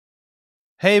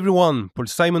Hey everyone, Paul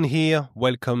Simon here,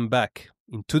 welcome back.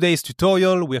 In today's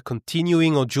tutorial, we are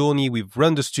continuing our journey with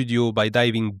Render Studio by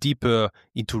diving deeper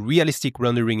into realistic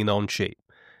rendering in Onshape.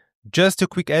 Just a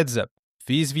quick heads up,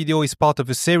 this video is part of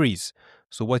a series,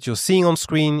 so what you're seeing on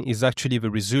screen is actually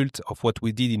the result of what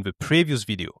we did in the previous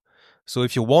video. So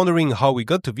if you're wondering how we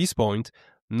got to this point,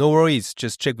 no worries,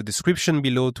 just check the description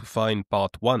below to find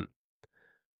part 1.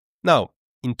 Now,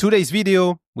 in today's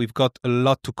video, we've got a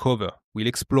lot to cover. We'll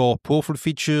explore powerful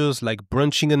features like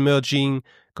branching and merging,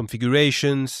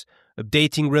 configurations,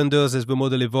 updating renders as the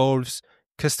model evolves,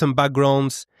 custom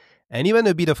backgrounds, and even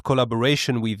a bit of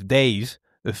collaboration with Dave,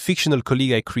 a fictional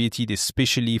colleague I created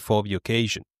especially for the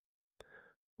occasion.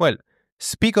 Well,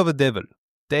 speak of the devil,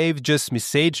 Dave just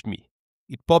messaged me.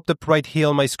 It popped up right here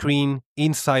on my screen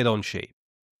inside Onshape.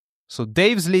 So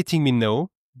Dave's letting me know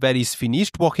that he's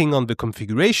finished working on the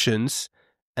configurations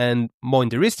and, more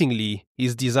interestingly,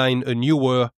 he's designed a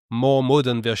newer, more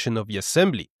modern version of the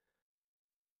assembly.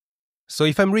 So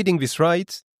if I'm reading this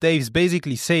right, Dave's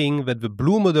basically saying that the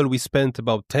blue model we spent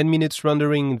about 10 minutes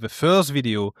rendering in the first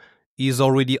video is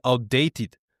already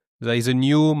outdated. There is a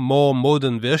new, more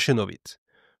modern version of it.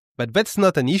 But that's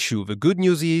not an issue. The good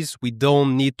news is we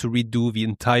don't need to redo the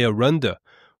entire render.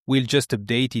 We'll just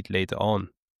update it later on.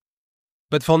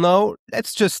 But for now,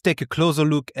 let's just take a closer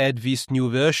look at this new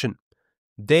version.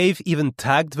 Dave even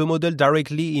tagged the model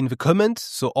directly in the comments,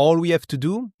 so all we have to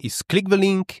do is click the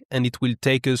link and it will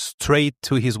take us straight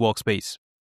to his workspace.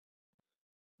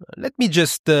 Let me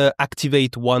just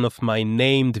activate one of my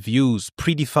named views,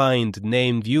 predefined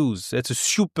named views. That's a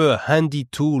super handy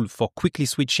tool for quickly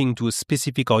switching to a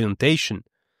specific orientation.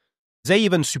 They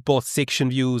even support section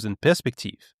views and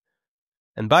perspective.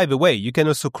 And by the way, you can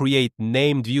also create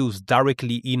named views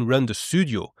directly in Render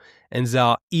Studio, and they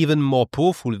are even more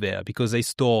powerful there because they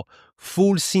store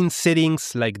full scene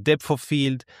settings like depth of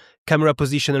field, camera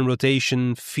position and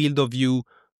rotation, field of view,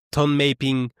 tone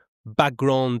mapping,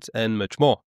 background, and much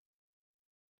more.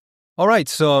 Alright,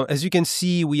 so as you can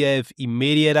see, we have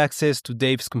immediate access to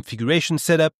Dave's configuration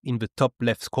setup in the top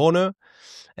left corner.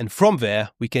 And from there,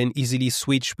 we can easily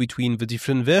switch between the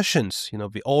different versions,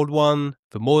 the old one,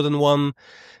 the modern one,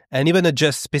 and even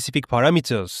adjust specific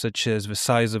parameters such as the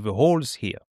size of the holes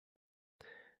here.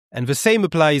 And the same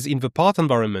applies in the part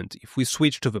environment. If we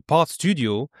switch to the part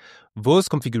studio, those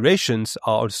configurations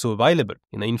are also available.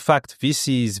 In fact, this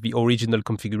is the original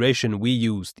configuration we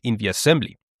used in the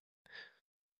assembly.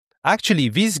 Actually,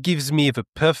 this gives me the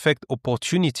perfect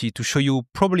opportunity to show you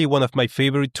probably one of my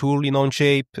favorite tools in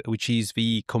Onshape, which is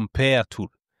the Compare tool.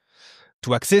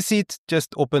 To access it,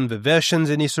 just open the Versions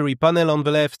and History panel on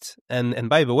the left, and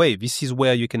by the way, this is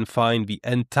where you can find the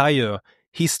entire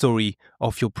history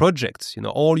of your projects,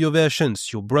 all your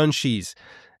versions, your branches,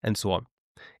 and so on.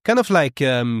 Kind of like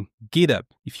GitHub,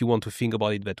 if you want to think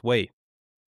about it that way.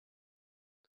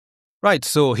 Right,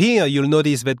 so here you'll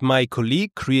notice that my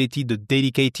colleague created a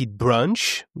dedicated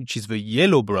branch, which is the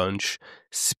yellow branch,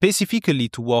 specifically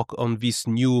to work on this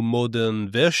new modern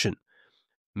version.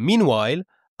 Meanwhile,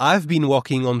 I've been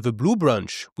working on the blue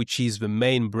branch, which is the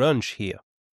main branch here.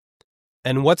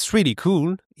 And what's really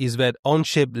cool is that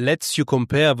Onshape lets you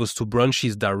compare those two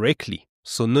branches directly,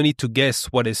 so no need to guess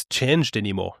what has changed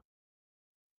anymore.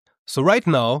 So right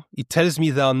now, it tells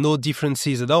me there are no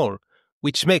differences at all,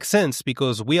 which makes sense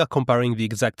because we are comparing the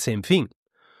exact same thing.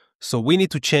 So we need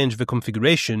to change the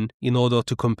configuration in order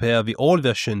to compare the old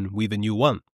version with the new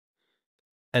one.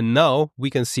 And now we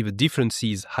can see the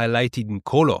differences highlighted in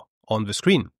color on the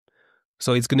screen.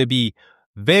 So it's going to be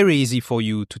very easy for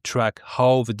you to track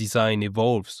how the design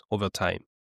evolves over time.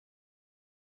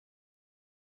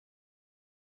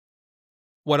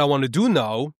 What I want to do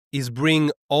now is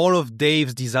bring all of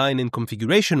Dave's design and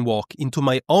configuration work into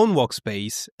my own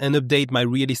workspace and update my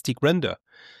realistic render.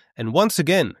 And once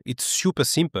again, it's super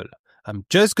simple. I'm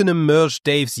just going to merge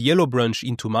Dave's yellow branch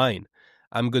into mine.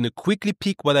 I'm going to quickly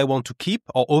pick what I want to keep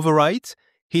or overwrite,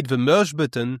 hit the merge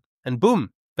button, and boom,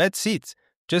 that's it.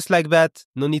 Just like that,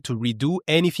 no need to redo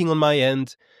anything on my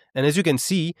end. And as you can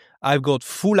see, I've got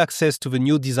full access to the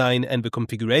new design and the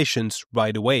configurations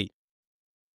right away.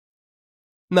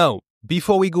 Now,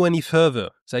 before we go any further,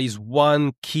 there is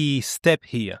one key step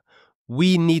here.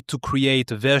 We need to create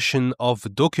a version of the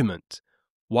document.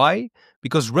 Why?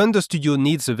 Because Render Studio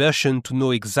needs a version to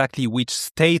know exactly which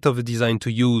state of the design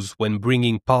to use when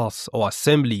bringing parts or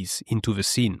assemblies into the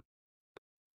scene.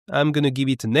 I'm going to give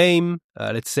it a name,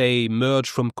 let's say merge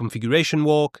from configuration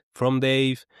work from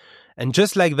Dave. And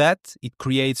just like that, it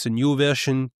creates a new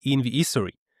version in the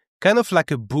history. Kind of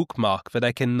like a bookmark that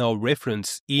I can now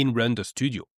reference in Render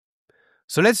Studio.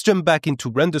 So let's jump back into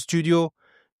Render Studio,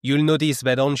 You'll notice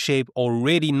that Onshape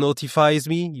already notifies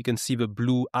me. You can see the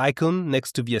blue icon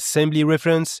next to the assembly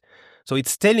reference. So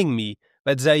it's telling me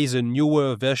that there is a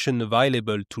newer version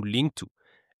available to link to.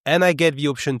 And I get the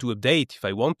option to update if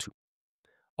I want to.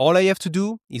 All I have to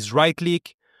do is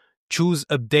right-click, choose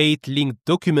Update Linked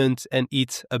Document, and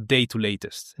hit Update to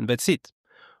Latest. And that's it.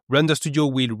 Render Studio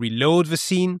will reload the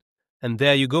scene, and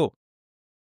there you go.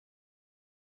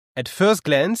 At first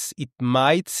glance, it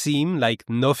might seem like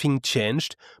nothing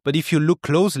changed, but if you look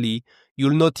closely,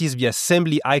 you'll notice the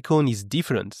assembly icon is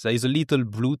different. There is a little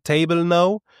blue table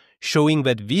now, showing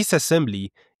that this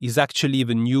assembly is actually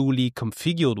the newly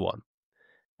configured one.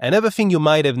 Another thing you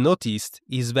might have noticed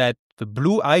is that the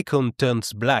blue icon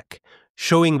turns black,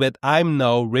 showing that I'm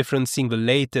now referencing the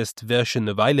latest version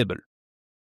available.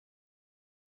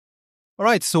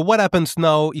 Alright, so what happens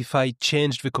now if I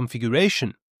change the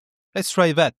configuration? Let's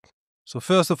try that. So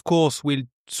first, of course, we'll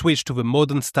switch to the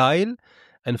modern style,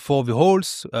 and for the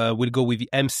holes, we'll go with the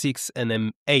M6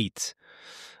 and M8.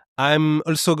 I'm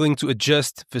also going to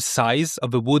adjust the size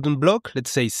of the wooden block,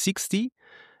 let's say 60,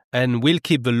 and we'll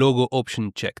keep the logo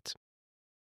option checked.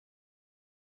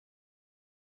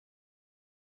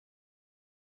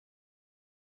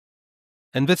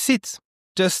 And that's it.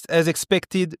 Just as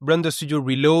expected, Render Studio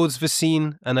reloads the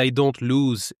scene and I don't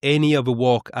lose any of the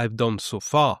work I've done so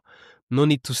far. No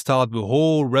need to start the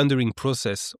whole rendering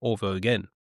process over again.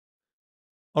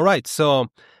 Alright, so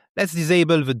let's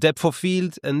disable the depth of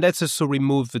field and let's also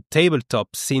remove the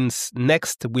tabletop, since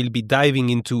next we'll be diving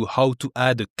into how to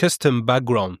add a custom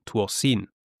background to our scene.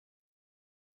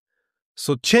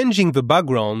 So changing the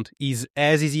background is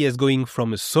as easy as going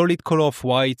from a solid color of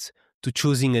white to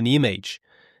choosing an image.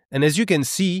 And as you can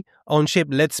see,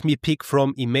 Onshape lets me pick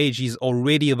from images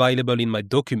already available in my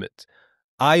document.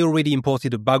 I already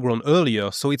imported a background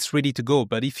earlier, so it's ready to go.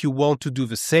 But if you want to do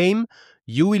the same,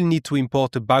 you will need to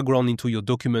import a background into your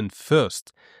document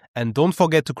first. And don't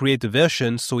forget to create a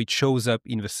version so it shows up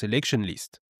in the selection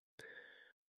list.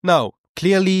 Now,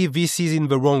 clearly this is in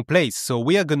the wrong place, so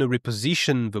we are going to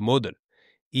reposition the model.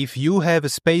 If you have a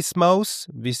space mouse,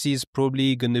 this is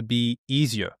probably going to be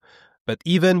easier. But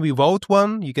even without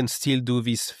one, you can still do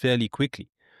this fairly quickly.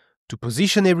 To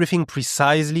position everything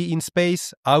precisely in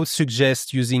space, I would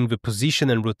suggest using the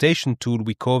position and rotation tool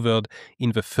we covered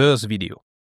in the first video.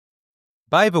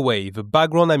 By the way, the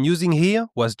background I'm using here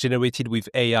was generated with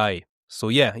AI. So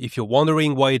yeah, if you're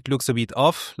wondering why it looks a bit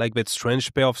off, like that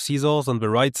strange pair of scissors on the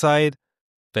right side,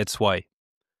 that's why.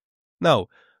 Now,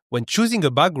 when choosing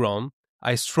a background,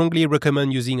 I strongly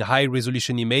recommend using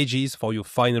high-resolution images for your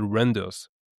final renders.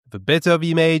 The better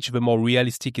the image, the more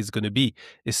realistic it's going to be,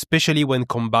 especially when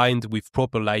combined with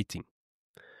proper lighting.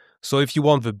 So if you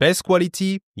want the best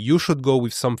quality, you should go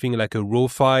with something like a RAW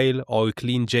file or a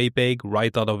clean JPEG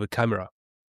right out of the camera.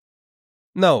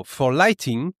 Now, for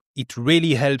lighting, it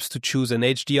really helps to choose an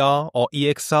HDR or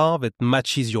EXR that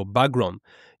matches your background.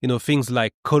 Things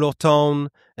like color tone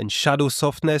and shadow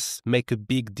softness make a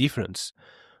big difference.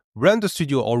 Render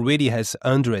Studio already has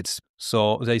hundreds,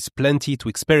 so there is plenty to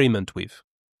experiment with.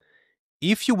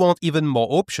 If you want even more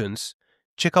options,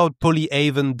 check out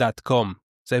polyhaven.com.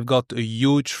 They've got a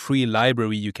huge free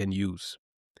library you can use.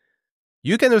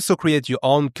 You can also create your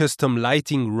own custom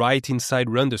lighting right inside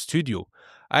Render Studio.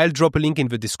 I'll drop a link in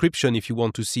the description if you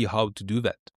want to see how to do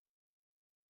that.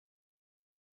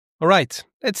 Alright,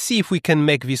 let's see if we can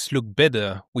make this look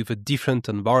better with a different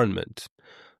environment.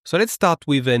 So let's start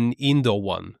with an indoor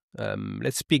one.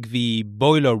 Let's pick the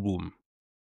boiler room.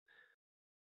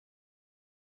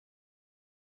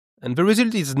 And the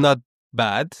result is not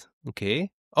bad, okay?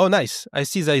 Oh, nice. I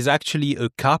see there is actually a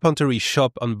carpentry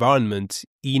shop environment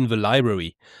in the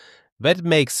library. That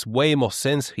makes way more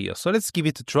sense here, so let's give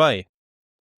it a try.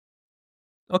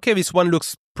 Okay, this one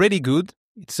looks pretty good.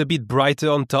 It's a bit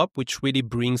brighter on top, which really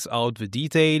brings out the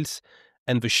details,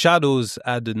 and the shadows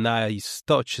add a nice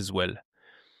touch as well.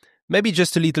 Maybe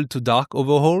just a little too dark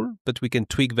overall, but we can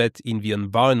tweak that in the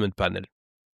environment panel.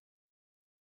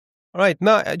 Alright,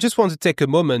 now I just want to take a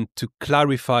moment to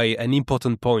clarify an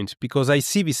important point, because I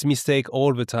see this mistake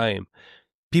all the time.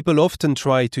 People often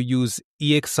try to use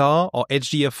EXR or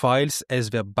HDR files as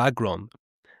their background.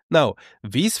 Now,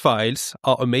 these files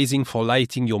are amazing for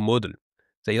lighting your model.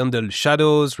 They handle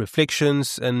shadows,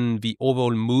 reflections, and the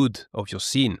overall mood of your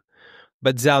scene.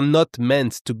 But they are not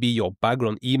meant to be your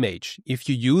background image. If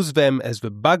you use them as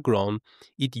the background,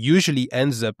 it usually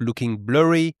ends up looking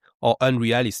blurry or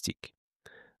unrealistic.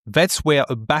 That's where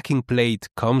a backing plate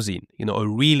comes in, a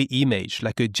real image,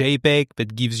 like a JPEG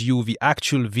that gives you the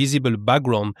actual visible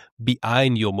background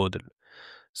behind your model.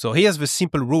 So here's the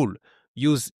simple rule.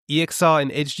 Use EXR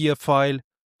and HDR file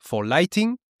for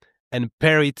lighting, and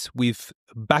pair it with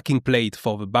a backing plate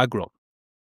for the background.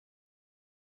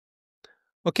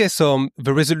 Okay, so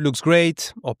the result looks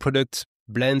great. Our product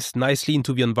blends nicely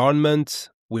into the environment.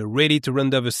 We're ready to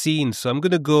render the scene. So I'm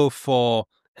going to go for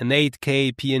an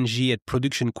 8K PNG at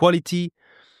production quality.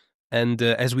 And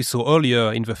as we saw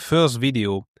earlier in the first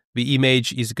video, the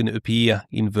image is going to appear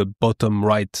in the bottom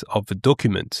right of the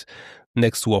document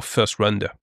next to our first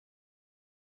render.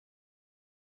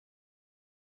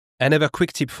 Another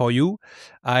quick tip for you,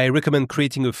 I recommend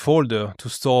creating a folder to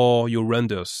store your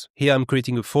renders. Here I'm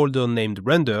creating a folder named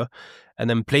Render,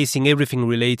 and I'm placing everything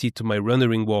related to my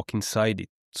rendering work inside it.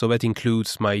 So that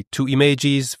includes my 2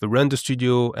 images, the render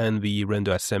studio, and the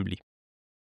render assembly.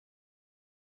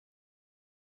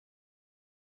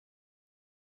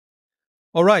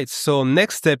 Alright, so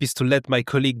next step is to let my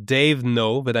colleague Dave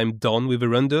know that I'm done with the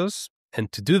renders. And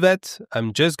to do that,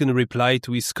 I'm just going to reply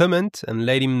to his comment and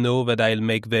let him know that I'll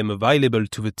make them available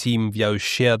to the team via a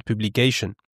shared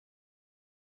publication.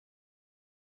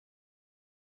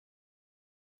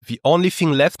 The only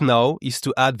thing left now is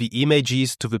to add the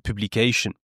images to the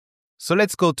publication. So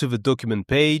let's go to the document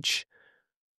page.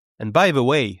 And by the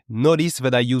way, notice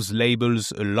that I use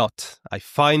labels a lot. I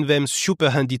find them super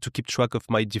handy to keep track of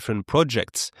my different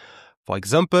projects. For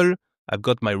example, I've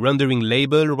got my rendering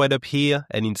label right up here,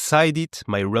 and inside it,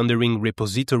 my rendering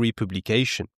repository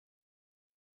publication.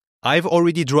 I've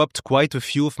already dropped quite a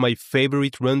few of my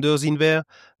favorite renders in there,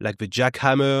 like the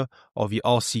jackhammer or the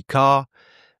RC car,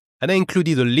 and I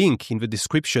included a link in the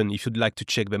description if you'd like to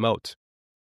check them out.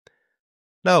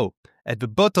 Now, at the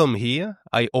bottom here,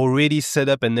 I already set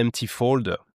up an empty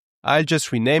folder. I'll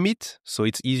just rename it so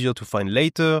it's easier to find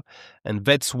later, and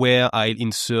that's where I'll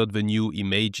insert the new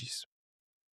images.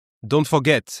 Don't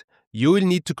forget, you will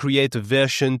need to create a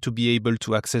version to be able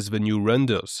to access the new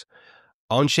renders.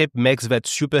 Onshape makes that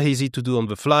super easy to do on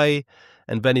the fly,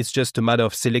 and then it's just a matter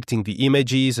of selecting the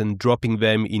images and dropping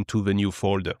them into the new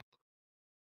folder.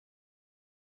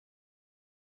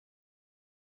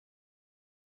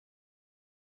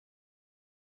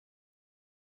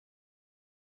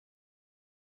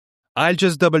 I'll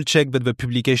just double check that the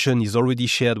publication is already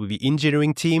shared with the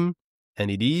engineering team,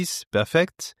 and it is,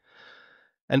 perfect.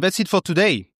 And that's it for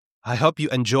today. I hope you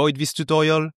enjoyed this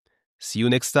tutorial. See you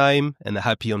next time, and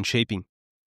happy Onshaping.